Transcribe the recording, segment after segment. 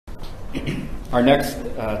Our next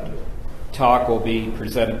talk will be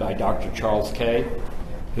presented by Dr. Charles Kay,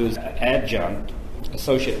 who's Adjunct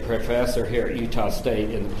Associate Professor here at Utah State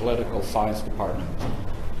in the Political Science Department.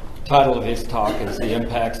 The title of his talk is The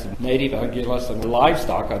Impacts of Native Ungulates and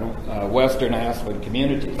Livestock on Western Aspen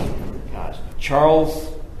Communities. Charles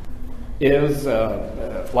is,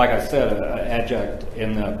 like I said, an adjunct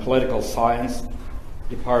in the Political Science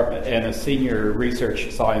Department and a senior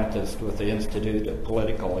research scientist with the Institute of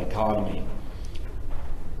Political Economy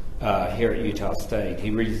here at Utah State.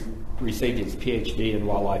 He received his PhD in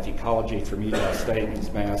wildlife ecology from Utah State and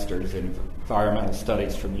his master's in environmental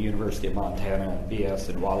studies from the University of Montana and BS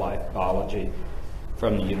in wildlife biology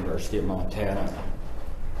from the University of Montana.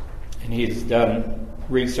 And he's done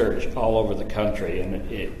research all over the country,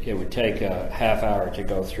 and it would take a half hour to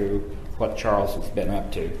go through what Charles has been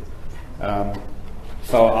up to.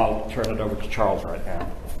 So I'll turn it over to Charles right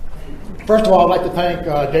now. First of all, I'd like to thank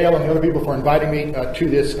Dale and the other people for inviting me to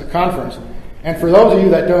this conference. And for those of you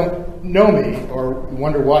that don't know me or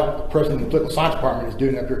wonder what the president of the Political Science Department is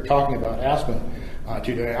doing up here talking about Aspen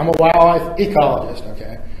today, I'm a wildlife ecologist,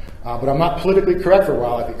 okay? But I'm not politically correct for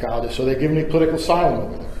wildlife ecologist, so they've given me political asylum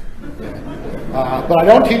over there. But I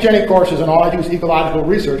don't teach any courses, and all I do is ecological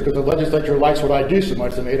research because the legislature likes what I do so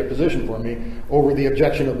much they made a position for me over the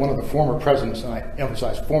objection of one of the former presidents, and I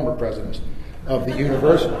emphasize former presidents, of the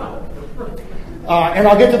university. And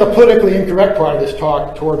I'll get to the politically incorrect part of this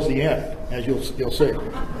talk towards the end, as you'll see.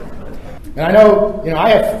 And I know, I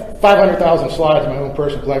have 500,000 slides in my own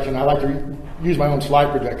personal collection. I like to use my own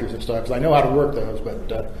slide projectors and stuff because I know how to work those. But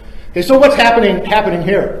okay, so what's happening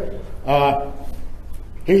here?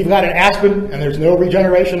 Here you've got an aspen, and there's no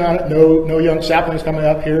regeneration on it, no young saplings coming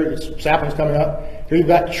up. Here it's saplings coming up. Here you've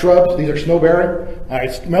got shrubs. These are snow-bearing.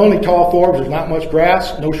 It's mainly tall forbs. There's not much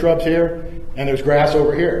grass. No shrubs here, and there's grass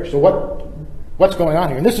over here. So what's going on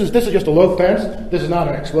here? And this is just a low fence. This is not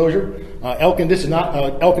an exclosure. Elk and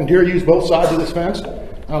deer use both sides of this fence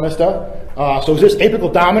on this stuff. So is this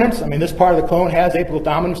apical dominance? I mean, this part of the clone has apical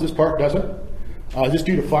dominance. This part doesn't. Is this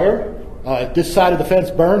due to fire? This side of the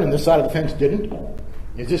fence burned, and this side of the fence didn't.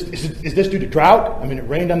 Is this due to drought? I mean, it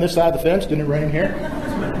rained on this side of the fence, didn't it rain here?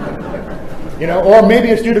 Or maybe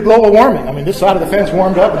it's due to global warming. I mean, this side of the fence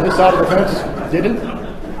warmed up and this side of the fence didn't.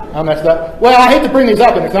 I messed up. Well, I hate to bring these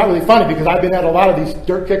up, and it's not really funny because I've been at a lot of these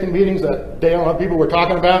dirt-kicking meetings that Dale and other people were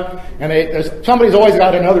talking about, and somebody's always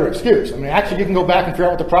got another excuse. I mean, actually, you can go back and figure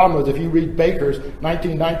out what the problem is if you read Baker's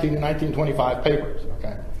 1919 and 1925 papers.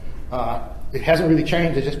 Okay, it hasn't really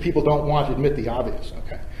changed. It's just people don't want to admit the obvious.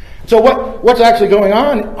 Okay. So what's actually going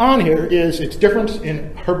on here is its difference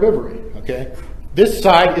in herbivory, okay? This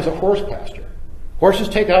side is a horse pasture. Horses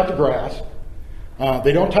take out the grass.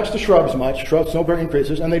 They don't touch the shrubs much. Shrubs, snow-bearing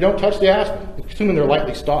increases, and they don't touch the aspen, assuming they're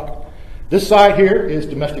lightly stalked. This side here is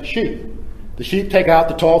domestic sheep. The sheep take out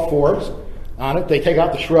the tall forbs on it. They take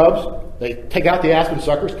out the shrubs. They take out the aspen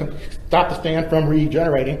suckers, stop the stand from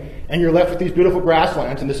regenerating, and you're left with these beautiful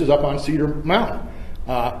grasslands, and this is up on Cedar Mountain.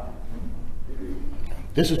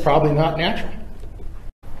 This is probably not natural.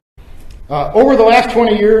 Over the last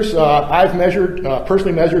 20 years, I've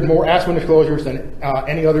personally measured more aspen exposures than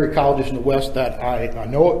any other ecologist in the West that I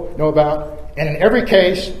know about. And in every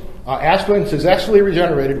case, aspen successfully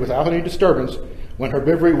regenerated without any disturbance when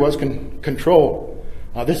herbivory was controlled.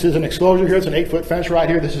 This is an exclosure here. It's an 8-foot fence right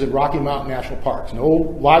here. This is in Rocky Mountain National Parks. No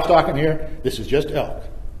livestock in here. This is just elk.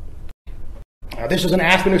 This is an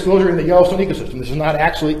aspen exclosure in the Yellowstone ecosystem. This is not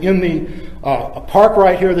actually in the park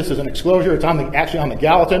right here. This is an exclosure. It's actually on the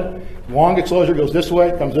Gallatin. Long exclosure goes this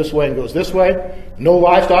way, comes this way, and goes this way. No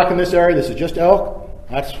livestock in this area. This is just elk.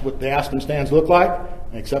 That's what the aspen stands look like,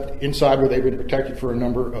 except inside where they've been protected for a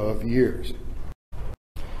number of years.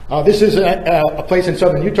 This is a place in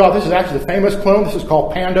southern Utah. This is actually the famous clone. This is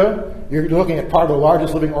called Pando. You're looking at part of the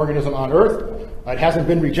largest living organism on Earth. It hasn't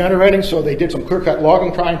been regenerating, so they did some clear-cut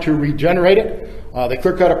logging trying to regenerate it. They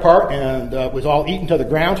clear-cut a part, and it was all eaten to the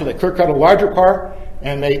ground, so they clear-cut a larger part,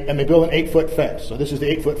 and they built an 8-foot fence. So this is the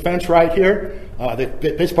 8-foot fence right here.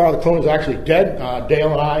 This part of the clone is actually dead.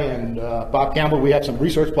 Dale and I and Bob Campbell, we had some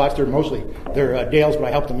research plots. They're Dale's, but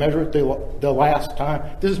I helped them measure it the last time.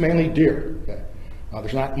 This is mainly deer. Okay.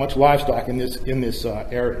 There's not much livestock in this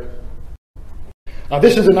area.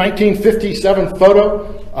 This is a 1957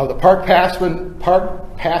 photo of the park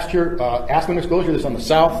pasture aspen exposure. This is on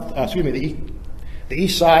the the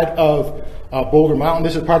east side of Boulder Mountain.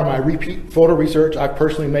 This is part of my repeat photo research. I've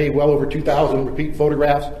personally made well over 2,000 repeat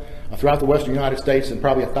photographs throughout the western United States, and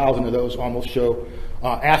probably 1,000 of those almost show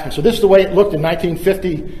Aspen. So this is the way it looked in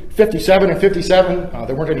 1950, 57 and 57.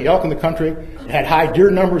 There weren't any elk in the country. It had high deer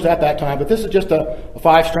numbers at that time, but this is just a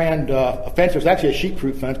 5-strand fence. It was actually a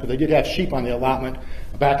sheep-proof fence because they did have sheep on the allotment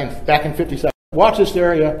back in 57. Watch this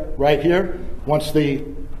area right here. Once the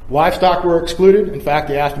livestock were excluded, in fact,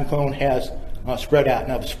 the Aspen clone has spread out.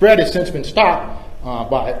 Now, the spread has since been stopped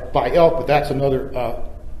by elk, but that's another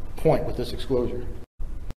point with this exclusion.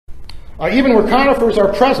 Even where conifers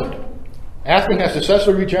are present, Aspen has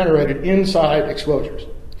successfully regenerated inside exclosures.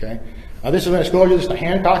 Okay, this is an exclosure. This is the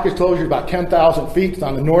Hancock exclosure, about 10,000 feet. It's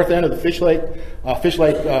on the north end of the the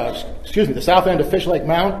south end of Fish Lake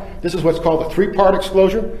Mound. This is what's called a 3-part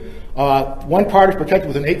exclosure. One part is protected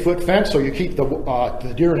with an 8-foot fence, so you keep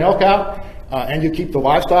the deer and elk out, and you keep the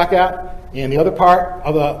livestock out. And the other part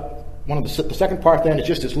of the second part then is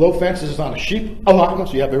just this low fence. This is on a sheep allotment,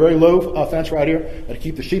 so you have a very low fence right here to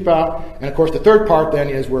keep the sheep out. And of course, the third part then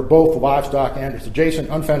is where both the livestock and its adjacent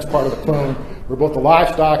unfenced part of the clone, where both the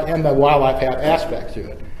livestock and the wildlife have aspects to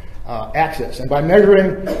it, access. And by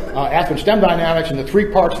measuring Aspen stem dynamics in the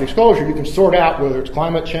 3 parts of the exposure, you can sort out whether it's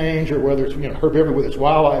climate change or whether it's herbivorous with its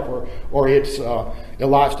wildlife or its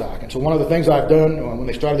livestock. And so one of the things I've done when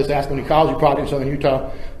they started this Aspen ecology project in southern Utah,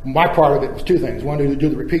 my part of it was 2 things. One, to do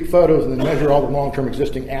the repeat photos and then measure all the long-term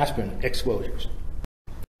existing Aspen exclosures.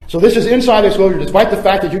 So this is inside the exclosure, despite the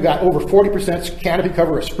fact that you got over 40% canopy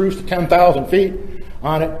cover of spruce to 10,000 feet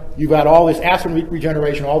on it. You've got all this Aspen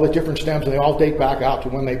regeneration, all the different stems, and they all date back out to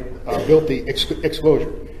when they built the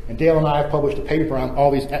exclosure. And Dale and I have published a paper on all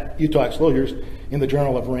these Utah exclosures in the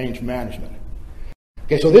Journal of Range Management.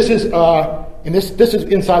 Okay, so this is this is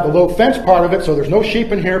inside the low fence part of it. So there's no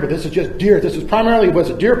sheep in here, but this is just deer. This is primarily was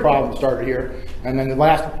a deer problem that started here, and then in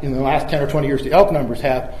the last 10 or 20 years, the elk numbers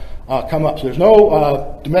have come up. So there's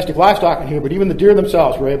no domestic livestock in here, but even the deer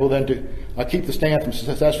themselves were able then to keep the stand from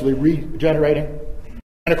successfully regenerating.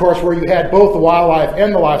 And of course, where you had both the wildlife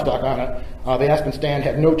and the livestock on it, the Aspen stand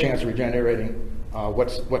had no chance of regenerating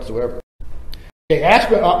whatsoever. Okay,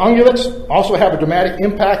 Aspen ungulates also have a dramatic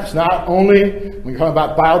impact. It's not only when you're talking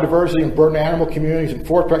about biodiversity and bird and animal communities and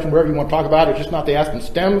forest protection, wherever you want to talk about it, it's just not the Aspen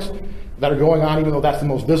stems that are going on, even though that's the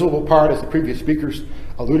most visible part, as the previous speakers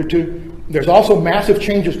alluded to. There's also massive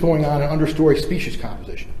changes going on in understory species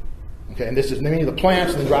composition. Okay, and this is many of the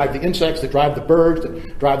plants that drive the insects, that drive the birds,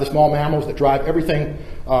 that drive the small mammals, that drive everything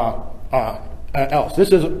else.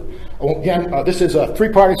 This is, again, this is a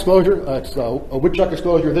 3-part exclosure. It's a woodchuck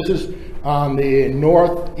exclosure. This is on the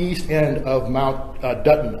northeast end of Mount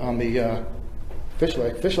Dutton on the Fish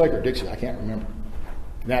Lake or Dixie, I can't remember,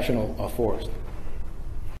 National Forest.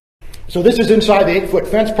 So this is inside the 8-foot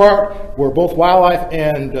fence part where both wildlife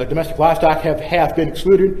and domestic livestock have been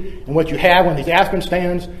excluded. And what you have on these Aspen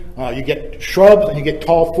stands, you get shrubs and you get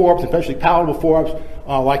tall forbs, especially palatable forbs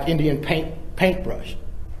like Indian paintbrush.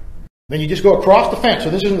 Then you just go across the fence. So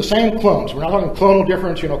this is in the same clone. So we're not talking clonal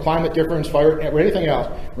difference, climate difference, fire, or anything else.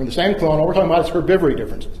 We're in the same clone. All we're talking about is herbivory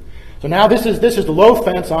differences. So now this is the low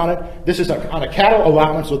fence on it. This is on a cattle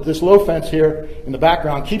allotment. So this low fence here in the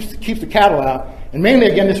background keeps the cattle out. And mainly,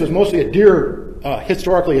 again, this was mostly a deer,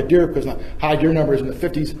 historically a deer, because of the high deer numbers in the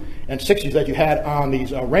 50s and 60s that you had on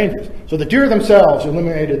these ranges. So the deer themselves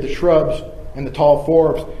eliminated the shrubs and the tall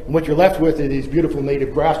forbs, and what you're left with is these beautiful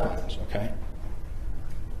native grasslands. Okay.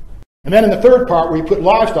 And then in the third part, where you put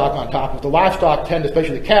livestock on top, if the livestock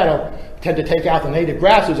especially the cattle, tend to take out the native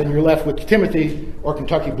grasses, and you're left with Timothy or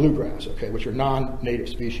Kentucky bluegrass, okay, which are non-native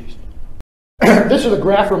species. This is a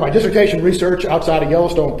graph from my dissertation research outside of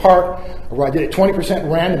Yellowstone Park, where I did a 20%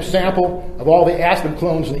 random sample of all the Aspen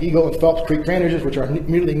clones in the Eagle and Phelps Creek drainages, which are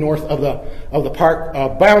immediately north of the park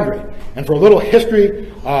boundary. And for a little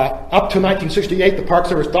history, up to 1968, the Park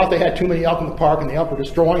Service thought they had too many elk in the park, and the elk were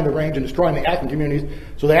destroying the range and destroying the Aspen communities.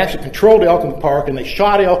 So they actually controlled elk in the park, and they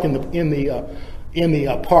shot elk in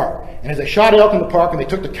the park. And as they shot elk in the park and they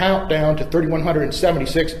took the count down to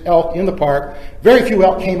 3,176 elk in the park, very few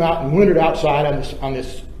elk came out and wintered outside on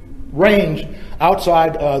this range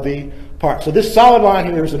outside the park. So this solid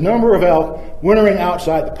line here is the number of elk wintering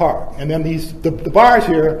outside the park. And then the bars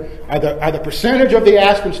here are the percentage of the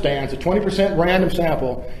Aspen stands, the 20% random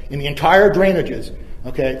sample in the entire drainages.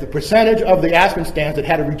 Okay, the percentage of the Aspen stands that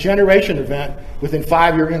had a regeneration event within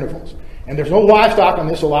 5-year intervals. And there's no livestock on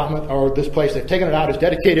this allotment or this place. They've taken it out as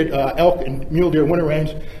dedicated elk and mule deer winter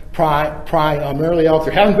range, primarily elk.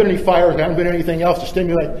 There haven't been any fires. There haven't been anything else to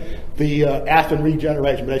stimulate the Aspen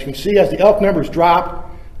regeneration. But as you can see, as the elk numbers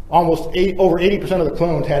drop, over 80% of the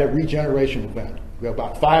clones had a regeneration event.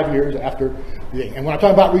 About 5 years after the thing. And when I'm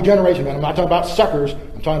talking about regeneration event, I'm not talking about suckers.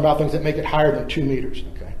 I'm talking about things that make it higher than 2 meters.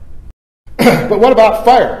 Okay. But what about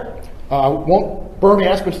fire? Burning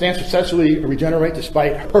aspen stands successfully regenerate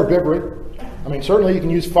despite herbivory. I mean, certainly you can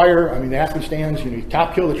use fire. I mean, the aspen stands, you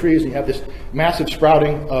top kill the trees, and you have this massive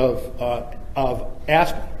sprouting of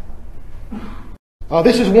aspen.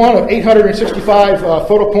 This is one of 865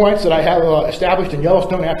 photo points that I have established in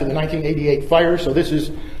Yellowstone after the 1988 fires. So this is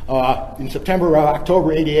in September or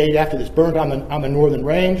October '88 after this burned on the northern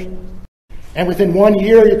range. And within 1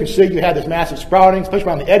 year, you can see you had this massive sprouting, especially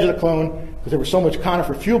around the edge of the clone, because there was so much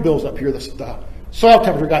conifer fuel bills up here. The soil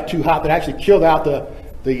temperature got too hot that actually killed out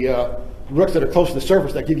the roots that are close to the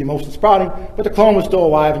surface that give you most of the sprouting. But the clone was still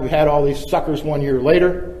alive, and you had all these suckers 1 year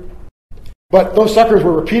later. But those suckers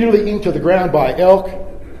were repeatedly eaten to the ground by elk,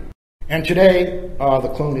 and today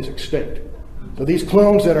the clone is extinct. So these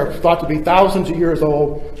clones that are thought to be thousands of years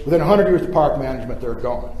old, within 100 years of park management, they're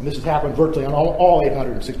gone. And this has happened virtually on all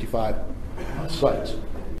 865 sites.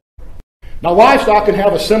 Now, livestock can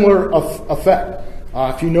have a similar effect.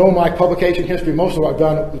 If you know my publication history, most of what I've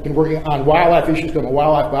done has been working on wildlife issues. I'm a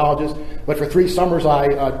wildlife biologist, but for 3 summers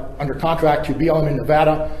under contract to BLM in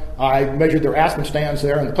Nevada, I measured their aspen stands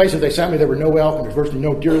there, and the places they sent me there were no elk and there's virtually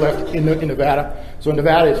no deer left in Nevada. So in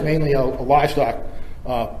Nevada, it's mainly a livestock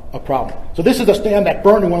a problem. So this is a stand that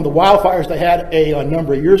burned in one of the wildfires they had a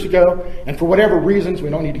number of years ago, and for whatever reasons, we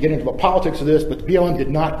don't need to get into the politics of this, but the BLM did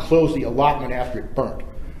not close the allotment after it burned.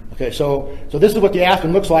 Okay, so this is what the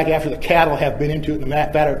aspen looks like after the cattle have been into it. And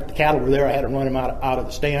the cattle were there. I had to run them out of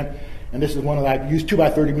the stand. And this is one of I used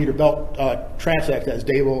 2x30 meter belt transects as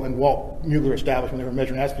Dable and Walt Mugler established when they were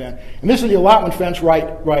measuring aspen. And this is the allotment fence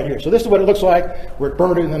right here. So this is what it looks like where it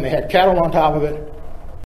burned it, and then they had cattle on top of it.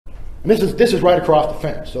 And this is right across the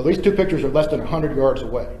fence. So these 2 pictures are less than 100 yards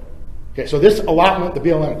away. Okay, so this allotment the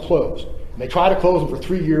BLM closed. And they try to close them for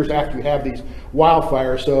 3 years after you have these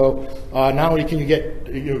wildfires. So not only can you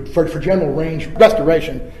get for general range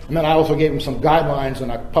restoration, and then I also gave them some guidelines, and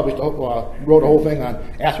I wrote a whole thing on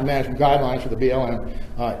aspen management guidelines for the BLM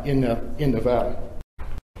in Nevada.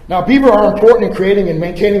 Now, beaver are important in creating and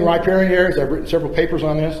maintaining riparian areas. I've written several papers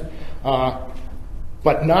on this,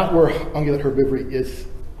 but not where ungulate herbivory is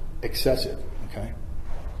excessive. Okay.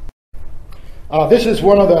 This is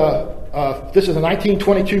this is a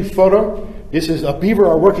 1922 photo. This is a beaver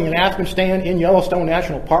are working an aspen stand in Yellowstone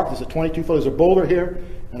National Park. This is a 22 photo. There's a boulder here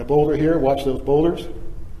and a boulder here. Watch those boulders.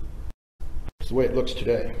 That's the way it looks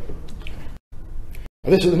today.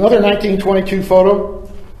 This is another 1922 photo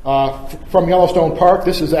from Yellowstone Park.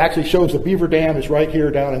 This actually shows the beaver dam is right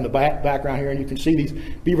here down in the background here, and you can see these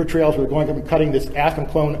beaver trails where they're going up and cutting this aspen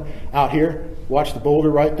clone out here. Watch the boulder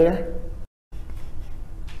right there.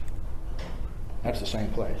 That's the same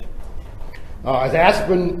place. As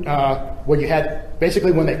aspen, where you had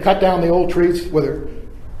basically when they cut down the old trees,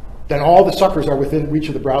 then all the suckers are within reach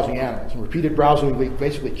of the browsing animals. And repeated browsing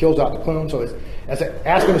basically kills out the clone. So as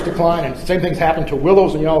aspen has declined, and the same thing's happened to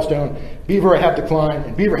willows in Yellowstone, beaver have declined,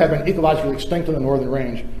 and beaver have been ecologically extinct in the northern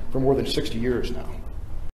range for more than 60 years now.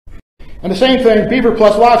 And the same thing, beaver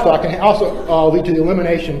plus livestock can also lead to the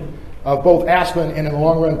elimination of both aspen and, in the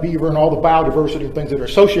long run, beaver and all the biodiversity and things that are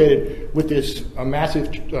associated with this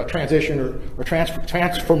massive transition or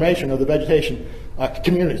transformation of the vegetation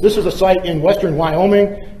communities. This is a site in western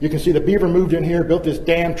Wyoming. You can see the beaver moved in here, built this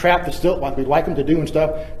dam, trapped the silt like we'd like them to do and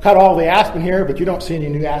stuff, cut all the aspen here, but you don't see any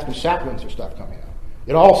new aspen saplings or stuff coming out.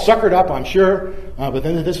 It all suckered up, I'm sure, but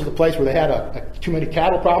then this is the place where they had too many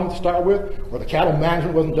cattle problems to start with, or the cattle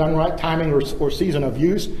management wasn't done right, timing or season of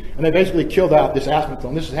use, and they basically killed out this aspen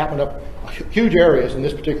clone. This has happened up huge areas in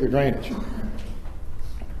this particular drainage.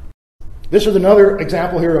 This is another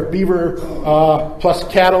example here of beaver plus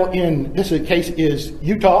cattle in, this case is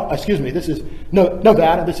this is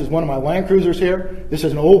Nevada. This is one of my Land Cruisers here. This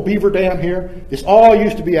is an old beaver dam here. This all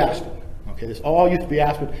used to be aspen. Okay, this all used to be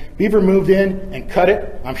aspen. Beaver moved in and cut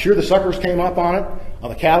it. I'm sure the suckers came up on it.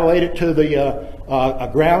 The cattle ate it to the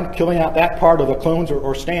ground, killing out that part of the clones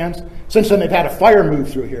or stands. Since then, they've had a fire move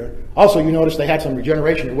through here. Also, you notice they had some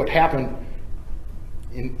regeneration of what happened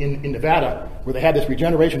in Nevada, where they had this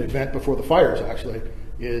regeneration event before the fires, actually,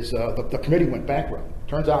 is the committee went bankrupt.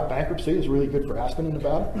 Turns out bankruptcy is really good for aspen in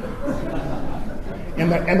Nevada.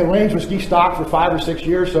 And the range was destocked for 5 or 6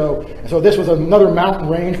 years. So this was another mountain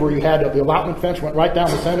range where you had the allotment fence went right down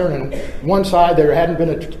the center, and on one side there hadn't been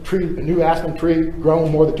a new aspen tree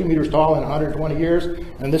grown more than 2 meters tall in 120 years,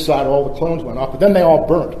 and this side all the clones went off. But then they all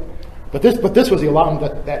burnt. But this was the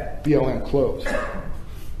allotment that BLM closed.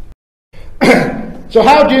 So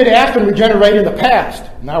how did aspen regenerate in the past?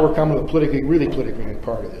 Now we're coming to the really politically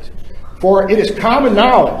part of this. For it is common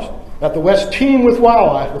knowledge that the West teemed with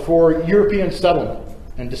wildlife before European settlement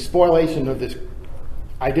and despoliation of this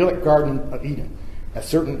idyllic Garden of Eden. as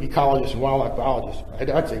certain ecologists and wildlife biologists,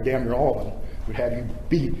 I'd say damn near all of them, would have you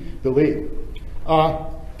believe.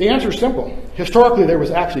 The answer is simple. Historically, there was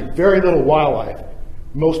actually very little wildlife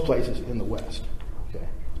most places in the West. Okay?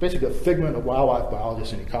 It's basically a figment of wildlife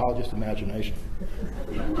biologists and ecologists' imagination.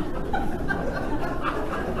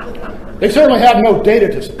 They certainly have no data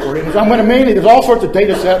to support it. There's all sorts of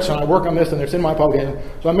data sets, and I work on this, and it's in my publication.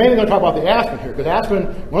 So I'm mainly going to talk about the aspen here, because aspen,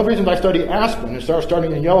 one of the reasons I study aspen is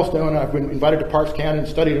starting in Yellowstone. I've been invited to Parks Canyon and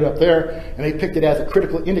studied it up there, and they picked it as a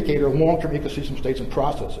critical indicator of long-term ecosystem states and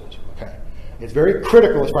processes. Okay? It's very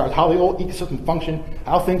critical as far as how the old ecosystem function,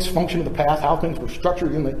 how things function in the past, how things were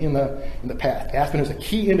structured in the past. Aspen is a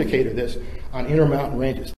key indicator of this on intermountain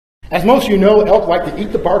ranges. As most of you know, elk like to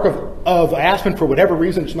eat the bark of aspen for whatever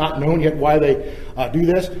reason. It's not known yet why they do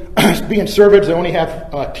this. Being cervids, they only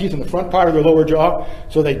have teeth in the front part of their lower jaw,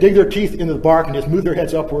 so they dig their teeth into the bark and just move their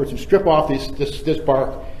heads upwards and strip off this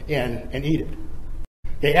bark and eat it.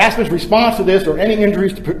 Okay, aspen's response to this or any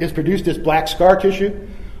injuries is produce this black scar tissue.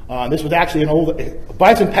 This was actually an old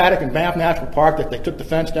bison paddock in Banff National Park that they took the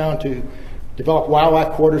fence down to develop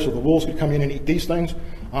wildlife quarters so the wolves could come in and eat these things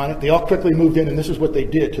on it. They all quickly moved in, and this is what they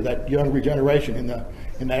did to that young regeneration in that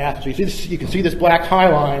aspen. So you can see this black high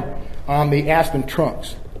line on the aspen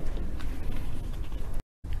trunks.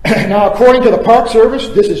 Now, according to the Park Service,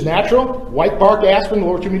 this is natural. White bark aspen,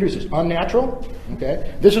 lower 2 meters, is unnatural.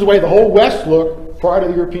 Okay, this is the way the whole West looked prior to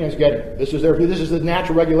the Europeans getting it. This is the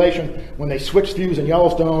natural regulation when they switched views in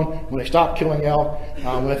Yellowstone, when they stopped killing elk,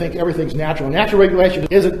 when they think everything's natural. Natural regulation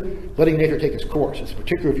isn't letting nature take its course. It's a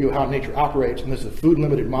particular view of how nature operates, and this is a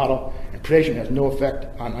food-limited model, and predation has no effect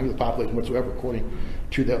on ungulate population whatsoever, according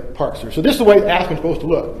to the Park Service. So this is the way the aspen's supposed to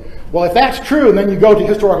look. Well, if that's true, and then you go to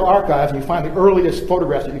historical archives and you find the earliest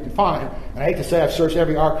photographs that you can find, and I hate to say I've searched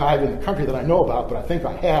every archive in the country that I know about, but I think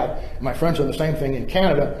I have, and my friend's done the same thing in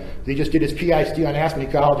Canada. They just did his PhD on aspen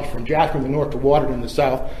ecology from Jasper in the north to Waterton in the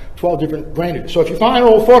south, 12 different ranges. So if you find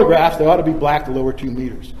old photographs, they ought to be black the lower 2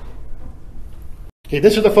 meters. Okay,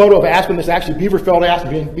 this is a photo of aspen. This is actually beaver-felled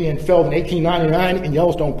aspen being felled in 1899 in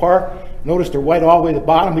Yellowstone Park. Notice they're white all the way to the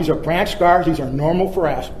bottom. These are branch scars. These are normal for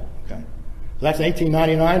aspen. Okay, so that's an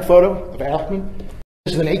 1899 photo of aspen.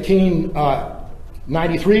 This is an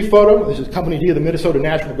 1893 photo. This is Company D of the Minnesota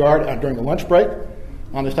National Guard during the lunch break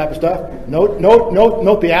on this type of stuff. Note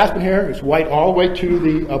the aspen here. It's white all the way to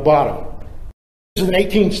the bottom. This is an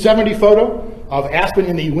 1870 photo of aspen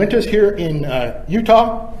in the Uintas here in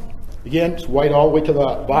Utah. Again, it's white all the way to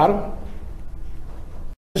the bottom.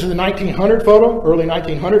 This is a 1900 photo, early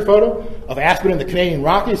 1900 photo of aspen in the Canadian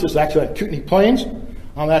Rockies. This is actually on Kootenai Plains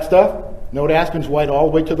on that stuff. Note aspen's white all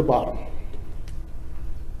the way to the bottom.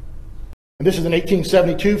 And this is an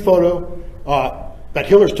 1872 photo that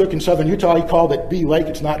Hillers took in southern Utah. He called it Bee Lake.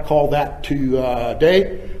 It's not called that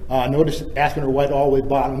today. Notice aspen are white all the way to the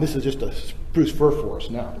bottom. This is just a spruce fir forest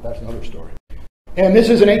now, but that's another story. And this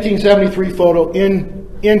is an 1873 photo in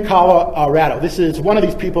Colorado. This is one of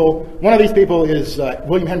these people. One of these people is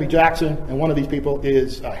William Henry Jackson, and one of these people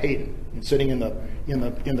is Hayden, sitting in the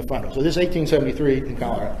front row. So this is 1873 in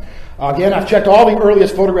Colorado. Again, I've checked all the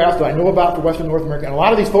earliest photographs that I know about for Western North America, and a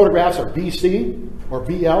lot of these photographs are BC or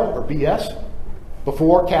BL or BS,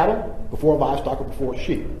 before cattle, before livestock, or before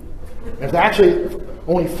sheep. There's actually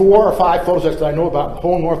only 4 or 5 photos that I know about in the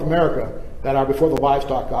whole North America that are before the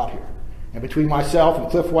livestock got here. And between myself and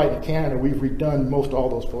Cliff White in Canada, we've redone most all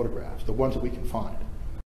those photographs, the ones that we can find.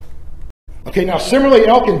 Okay, now similarly,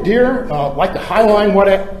 elk and deer like to highline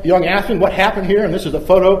young aspen. What happened here? And this is a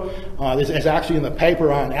photo. This is actually in the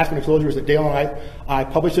paper on aspen exposures that Dale and I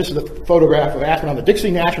published. This is a photograph of aspen on the Dixie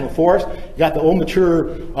National Forest. You got the old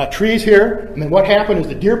mature trees here. And then what happened is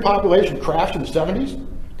the deer population crashed in the 70s.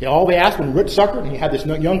 Okay, all the aspen root suckered, and you had this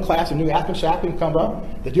young class of new aspen sapling come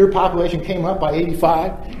up. The deer population came up by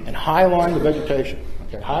 85 and highlined the vegetation.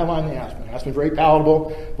 Okay, highline the aspen. Aspen's very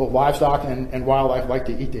palatable. Both livestock and wildlife like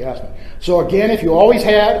to eat the aspen. So again, if you always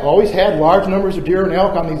had large numbers of deer and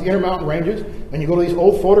elk on these intermountain ranges, and you go to these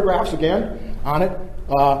old photographs again on it,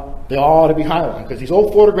 they all ought to be highlined, because these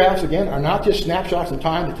old photographs again are not just snapshots in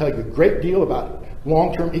time. They tell you a great deal about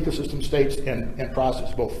long-term ecosystem states and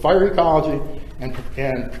process, both fire ecology and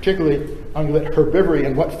particularly ungulate herbivory,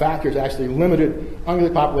 and what factors actually limited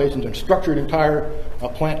ungulate populations and structured entire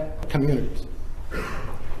plant communities.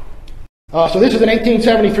 So this is an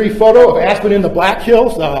 1873 photo of aspen in the Black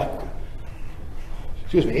Hills.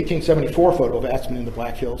 1874 photo of aspen in the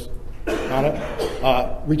Black Hills on it.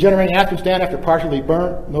 Regenerating aspen stand after partially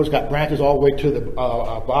burnt. Those got branches all the way to the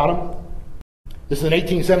bottom. This is an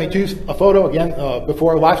 1872 photo, again,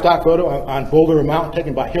 before a livestock photo on Boulder Mountain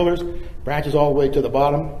taken by Hillers. Branches all the way to the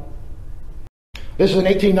bottom. This is an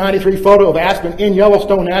 1893 photo of Aspen in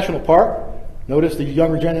Yellowstone National Park. Notice the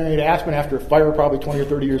young regenerated aspen after a fire probably 20 or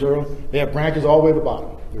 30 years early. They have branches all the way to the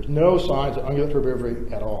bottom. There's no signs of ungulate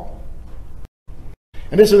herbivory at all.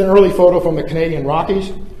 And this is an early photo from the Canadian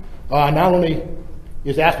Rockies. Not only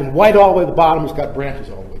is aspen white all the way to the bottom, it's got branches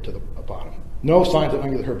all the way to the bottom. No signs of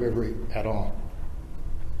ungulate herbivory at all.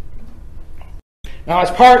 Now,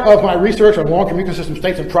 as part of my research on long-term ecosystem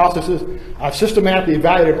states and processes, I've systematically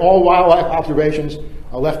evaluated all wildlife observations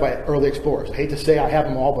left by early explorers. I hate to say I have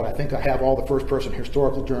them all, but I think I have all the first-person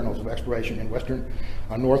historical journals of exploration in western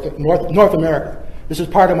North America. This is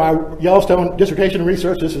part of my Yellowstone dissertation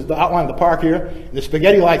research. This is the outline of the park here. The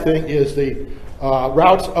spaghetti-like thing is the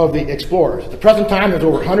routes of the explorers. At the present time, there's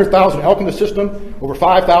over 100,000 elk in the system, over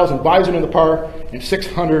 5,000 bison in the park, and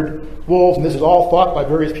 600 wolves, and this is all thought by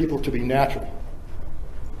various people to be natural.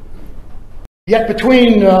 Yet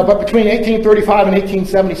between 1835 and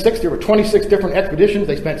 1876, there were 26 different expeditions.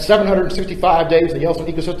 They spent 765 days in the Yellowstone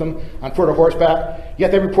ecosystem on foot or horseback.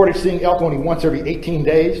 Yet they reported seeing elk only once every 18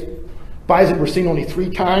 days. Bison were seen only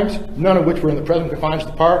 3 times, none of which were in the present confines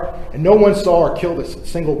of the park, and no one saw or killed a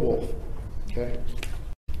single wolf. Okay.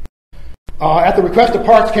 At the request of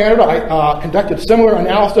Parks Canada, I conducted similar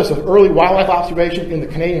analysis of early wildlife observation in the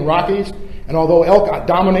Canadian Rockies. And although elk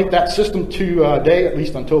dominate that system today, at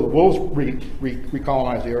least until the wolves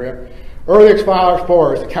recolonize the area, early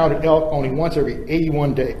explorers counted elk only once every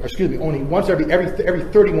 81 days. Only once every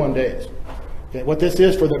 31 days. Okay, what this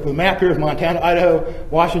is for the map here is Montana, Idaho,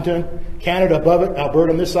 Washington, Canada above it,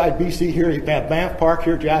 Alberta on this side, BC here. You have Banff Park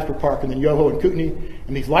here, Jasper Park, and then Yoho and Kootenai.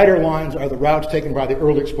 And these lighter lines are the routes taken by the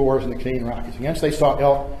early explorers in the Canadian Rockies. Hence, they saw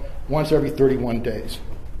elk once every 31 days.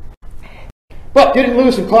 But didn't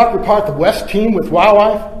Lewis and Clark report the West team with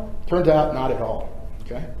wildlife? Turns out not at all.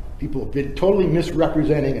 Okay? People have been totally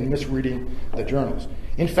misrepresenting and misreading the journals.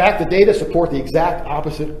 In fact, the data support the exact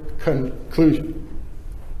opposite conclusion.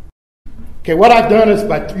 Okay, what I've done is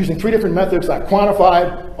by using 3 different methods, I've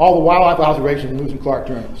quantified all the wildlife observations in Lewis and Clark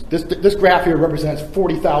journals. This graph here represents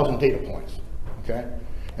 40,000 data points. Okay?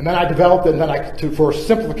 And then I developed it, and then for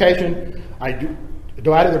simplification, I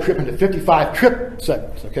divided the trip into 55 trip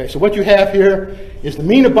segments. Okay, so what you have here is the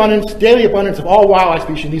mean abundance, daily abundance of all wildlife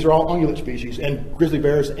species. These are all ungulate species, and grizzly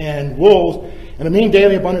bears and wolves, and the mean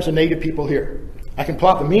daily abundance of native people here. I can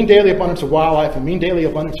plot the mean daily abundance of wildlife and mean daily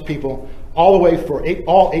abundance of people all the way for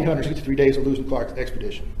all 863 days of Lewis and Clark's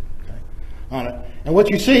expedition. Okay, on it. And what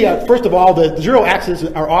you see, first of all, the 0 axes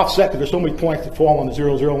are offset because there's so many points that fall on the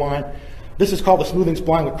 0, 0 line. This is called the smoothing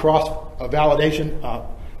spline with cross validation.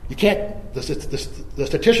 You can't, the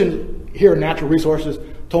statistician here in Natural Resources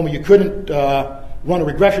told me you couldn't run a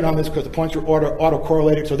regression on this because the points are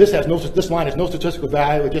auto-correlated. So this line has no statistical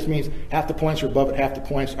value. It just means half the points are above it, half the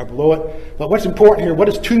points are below it. But what's important here, what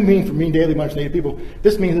does 2 mean for mean daily abundance of native people?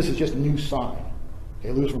 This means this is just a new sign.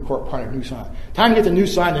 Okay, Lewis and Clark part of a new sign. Time you get the new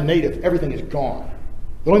sign to native, everything is gone.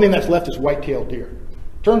 The only thing that's left is white-tailed deer.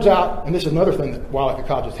 Turns out, and this is another thing that wildlife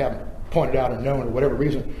ecologists haven't pointed out or known or whatever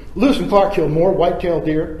reason, Lewis and Clark killed more white-tailed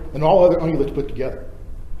deer than all other ungulates put together.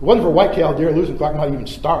 If it wasn't for white-tailed deer, Lewis and Clark might even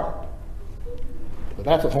starve. But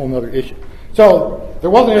that's a whole other issue. So there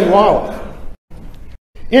wasn't any wildlife.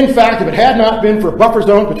 In fact, if it had not been for a buffer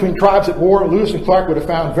zone between tribes at war, Lewis and Clark would have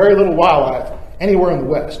found very little wildlife anywhere in the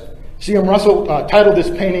West. C.M. Russell titled this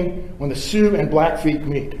painting, "When the Sioux and Blackfeet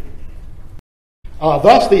Meet."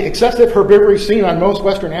 Thus, the excessive herbivory seen on most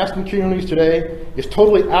western aspen communities today is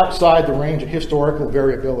totally outside the range of historical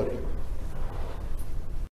variability.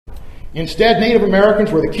 Instead, Native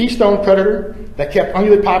Americans were the keystone predator that kept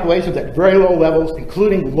ungulate populations at very low levels,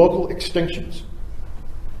 including local extinctions.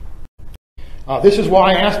 This is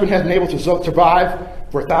why aspen has been able to survive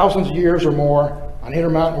for thousands of years or more on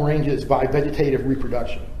intermountain ranges by vegetative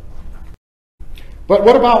reproduction. But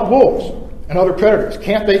what about wolves and other predators?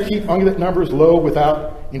 Can't they keep ungulate numbers low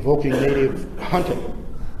without invoking native hunting?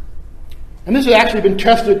 And this has actually been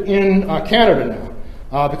tested in Canada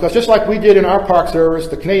now, because just like we did in our park service,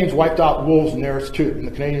 the Canadians wiped out wolves in theirs too, in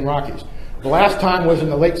the Canadian Rockies. The last time was in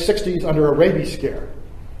the late 60s under a rabies scare,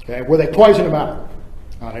 okay, where they poisoned them out.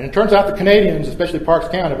 And it turns out the Canadians, especially Parks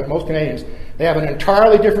Canada, but most Canadians, they have an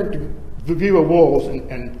entirely different view of wolves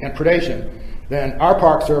and predation than our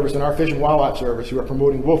Park Service and our Fish and Wildlife Service, who are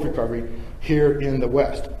promoting wolf recovery here in the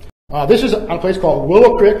West. This is on a place called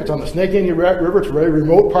Willow Creek. It's on the Snake Indian River. It's a very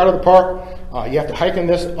remote part of the park. You have to hike in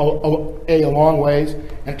this a long ways.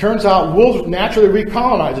 And it turns out wolves naturally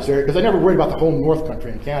recolonize this area because they never worried about the whole North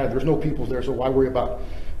Country in Canada. There's no peoples there, so why worry about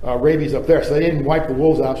rabies up there? So they didn't wipe the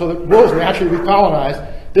wolves out. So the wolves naturally recolonized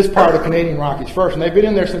this part of the Canadian Rockies first. And they've been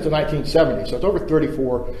in there since the 1970s, so it's over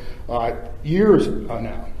 34 years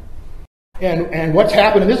now. And what's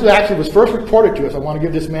happened, and this actually was first reported to us, I want to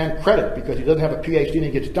give this man credit because he doesn't have a PhD and he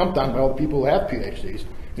gets dumped on by all the people who have PhDs.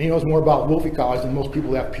 And he knows more about wolf ecology than most people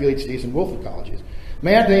who have PhDs in wolf ecologies. The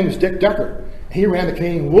man's name is Dick Decker. He ran the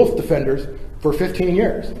Canadian Wolf Defenders for 15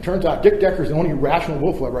 years. It turns out Dick Decker is the only rational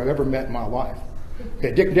wolf lover I've ever met in my life.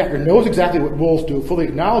 Okay, Dick Decker knows exactly what wolves do, fully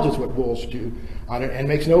acknowledges what wolves do on it, and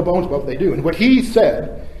makes no bones about what they do. And what he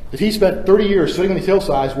said is he spent 30 years sitting on these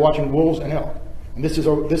hillsides watching wolves and elk. And this was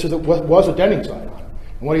a denning site on it.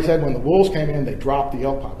 And what he said, when the wolves came in, they dropped the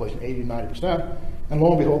elk population 80 to 90%, and lo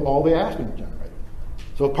and behold, all the aspen regenerated.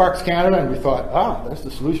 So Parks Canada, and we thought, that's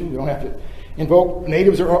the solution. We don't have to invoke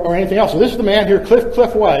natives or anything else. So this is the man here,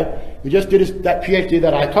 Cliff White, who just did that PhD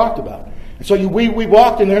that I talked about. And so we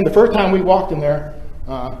walked in there, and the first time we walked in there,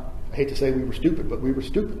 I hate to say we were stupid, but we were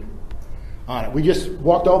stupid on it. We just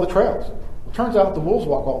walked all the trails. It turns out the wolves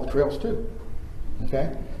walk all the trails too.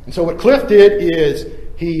 Okay? And so what Cliff did is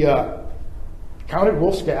he counted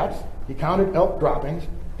wolf scats, he counted elk droppings,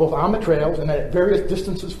 both on the trails and at various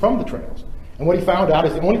distances from the trails. And what he found out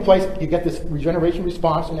is the only place you get this regeneration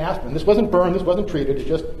response in aspen, this wasn't burned, this wasn't treated, it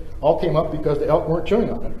just all came up because the elk weren't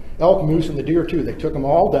chewing on it. Elk, moose, and the deer too, they took them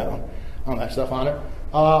all down on that stuff on it,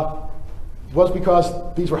 was because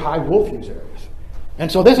these were high wolf use areas.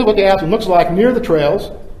 And so this is what the aspen looks like near the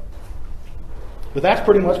trails, but that's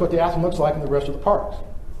pretty much what the aspen looks like in the rest of the parks.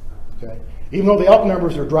 Okay? Even though the elk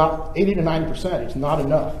numbers are dropped 80 to 90%, it's not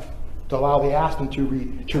enough to allow the aspen to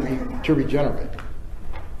regenerate.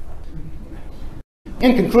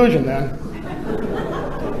 In conclusion, then,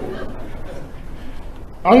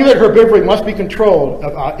 ungulate herbivory must be controlled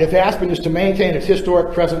if aspen is to maintain its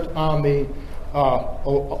historic presence on the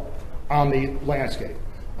landscape.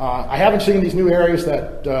 I haven't seen these new areas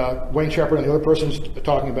that Wayne Shepherd and the other person's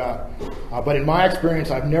talking about, but in my experience,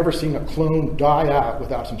 I've never seen a clone die out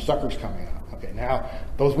without some suckers coming out. Okay, now,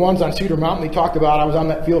 those ones on Cedar Mountain they talked about, I was on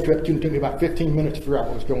that field trip, it took me about 15 minutes to figure out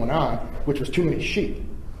what was going on, which was too many sheep,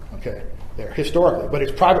 okay, there, historically. But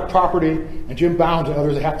it's private property, and Jim Bounds and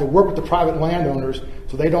others, they have to work with the private landowners,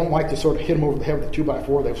 so they don't like to sort of hit them over the head with a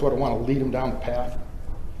 2x4, they sort of want to lead them down the path.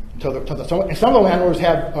 And some of the landowners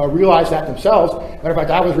have realized that themselves. Matter of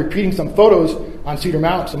fact, I was repeating some photos on Cedar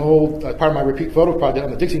Mountain, some old part of my repeat photo project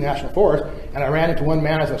on the Dixie National Forest, and I ran into one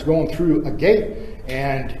man as I was going through a gate,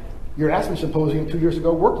 and your Aspen Symposium 2 years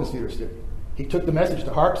ago worked in Cedar City. He took the message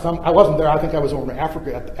to heart. I wasn't there. I think I was over in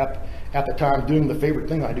Africa at the time doing the favorite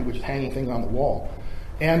thing I do, which is hanging things on the wall.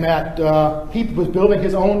 And that he was building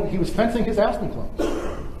his own, he was fencing his aspen clones.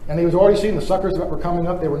 And he was already seeing the suckers that were coming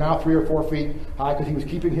up. They were now 3 or 4 feet high because he was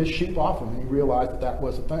keeping his sheep off them, and he realized that that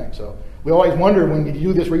was the thing. So we always wonder when we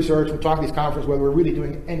do this research and talk to these conferences whether we're really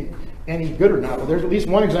doing any good or not. But there's at least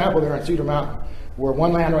one example there on Cedar Mountain where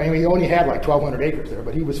one landowner, I mean, he only had like 1,200 acres there,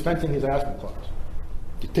 but he was fencing his aspen clones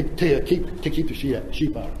to keep the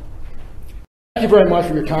sheep out. Thank you very much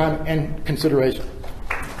for your time and consideration.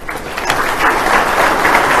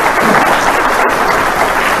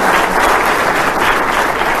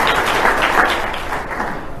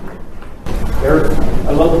 There's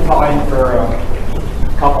a little time for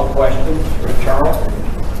a couple questions for Charles.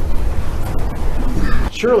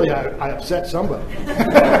 Surely I upset somebody.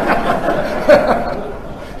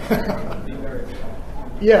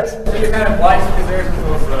 Yes. You kind of lights because there's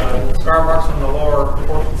those scar marks on the lower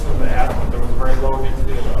portions of the aspen. There was very low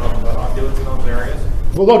density of ungulates in those areas.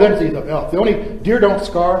 Well, low density of elk. The only deer don't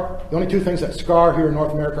scar. The only two things that scar here in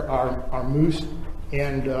North America are moose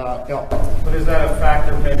and elk. But is that a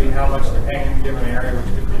factor maybe how much they're hanging in a given area,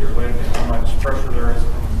 which could be related to how much pressure there is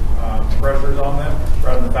from pressures on them,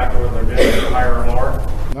 rather than the fact of whether they're density higher or lower?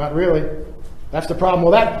 Not really. That's the problem.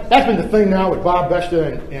 Well, that's been the thing now with Bob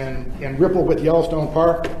Besta and Ripple with Yellowstone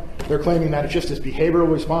Park. They're claiming that it's just this behavioral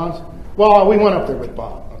response. Well, we went up there with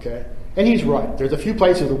Bob, okay? And he's right. There's a few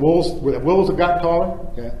places where the willows have gotten taller,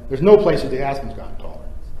 okay? There's no places the aspen's gotten taller,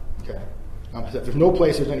 okay? There's no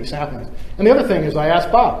place there's any saplings. And the other thing is I asked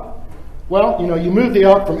Bob, well, you know, you move the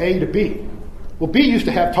elk from A to B. Well, B used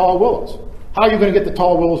to have tall willows. How are you going to get the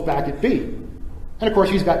tall willows back at B? And of course,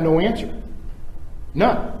 he's got no answer.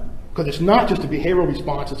 None. Because it's not just a behavioral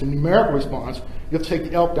response, it's a numerical response. You have to take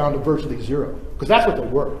the elk down to virtually zero. Because that's what they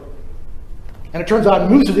were. And it turns out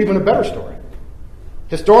moose is even a better story.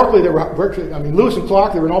 Historically, they were virtually, I mean, Lewis and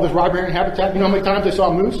Clark, they were in all this riparian habitat. You know how many times they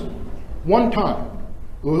saw moose? One time.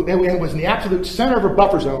 It was in the absolute center of a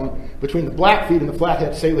buffer zone between the Blackfeet and the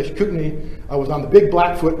Flathead Salish Kootenai. Was on the Big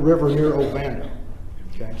Blackfoot River near Ovando.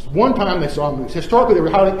 Okay? So one time they saw moose. Historically, there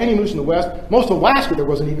were hardly any moose in the West. Most of Alaska, there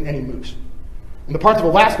wasn't even any moose. In the parts of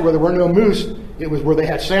Alaska where there were no moose, it was where they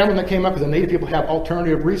had salmon that came up because the native people have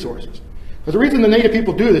alternative resources. Because the reason the native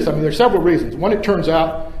people do this, I mean, there's several reasons. One, it turns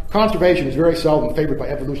out conservation is very seldom favored by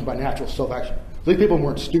evolution by natural selection. These people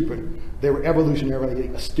weren't stupid. They were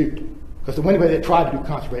evolutionarily astute. Because the only way they tried to do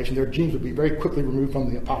conservation, their genes would be very quickly removed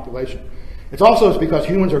from the population. It's also because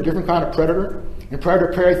humans are a different kind of predator. In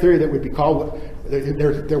predator-prey theory, that would be called,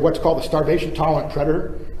 they're what's called the starvation-tolerant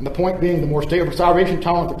predator. And the point being, the more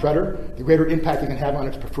starvation-tolerant the predator, the greater impact it can have on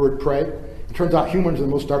its preferred prey. It turns out humans are the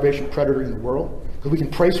most starvation predator in the world, because we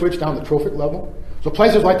can prey switch down the trophic level. So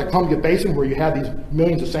places like the Columbia Basin, where you have these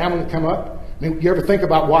millions of salmon that come up, I mean, you ever think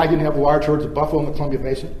about why you didn't have large herds of buffalo in the Columbia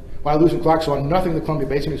Basin? Why Lewis and Clark saw nothing in the Columbia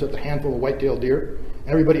Basin except a handful of white-tailed deer, and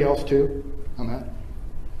everybody else too on that.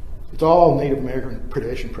 It's all Native American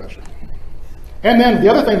predation pressure. And then the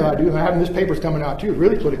other thing that I do, and having this paper's coming out too, is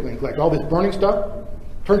really politically incorrect. All this burning stuff,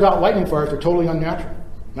 turns out lightning fires are totally unnatural.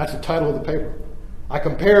 And that's the title of the paper. I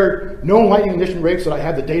compared known lightning ignition rates that I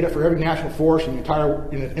had the data for every national forest in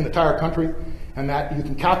the entire country, and that you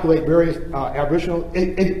can calculate various Aboriginal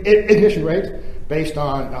ignition rates based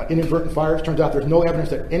on inadvertent fires. Turns out there's no evidence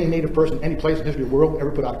that any Native person, any place in the history of the world,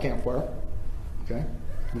 ever put out a campfire. Okay?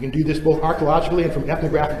 We can do this both archaeologically and from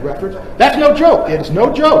ethnographic records. That's no joke. It is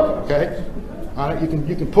no joke. Okay?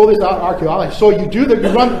 You can pull this out archaeology. So you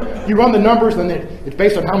run the numbers, and it's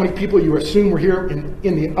based on how many people you assume were here in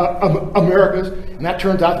the Americas, and that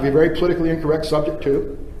turns out to be a very politically incorrect subject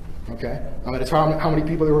too. Okay, it's how many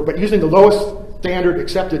people there were, but using the lowest standard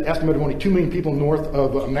accepted estimate of only 2 million people north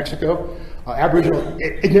of Mexico, Aboriginal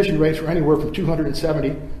ignition rates were anywhere from 270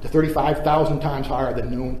 to 35,000 times higher than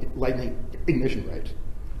known lightning ignition rates.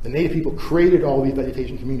 The Native people created all these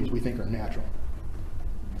vegetation communities we think are natural.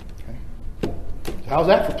 Okay. So how's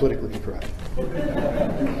that for politically incorrect?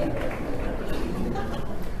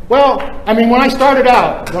 Well, I mean, when I started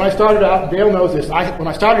out, Dale knows this, when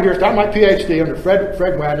I started here, I started my PhD under Fred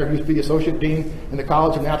Wagner, who used to be the Associate Dean in the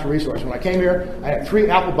College of Natural Resources. When I came here, I had 3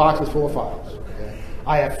 Apple boxes full of files. Okay?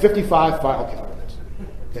 I have 55 file cabinets.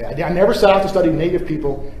 Okay? I never set out to study Native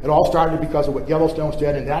people. It all started because of what Yellowstone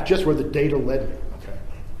did, and that's just where the data led me. Okay?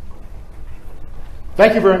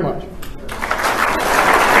 Thank you very much.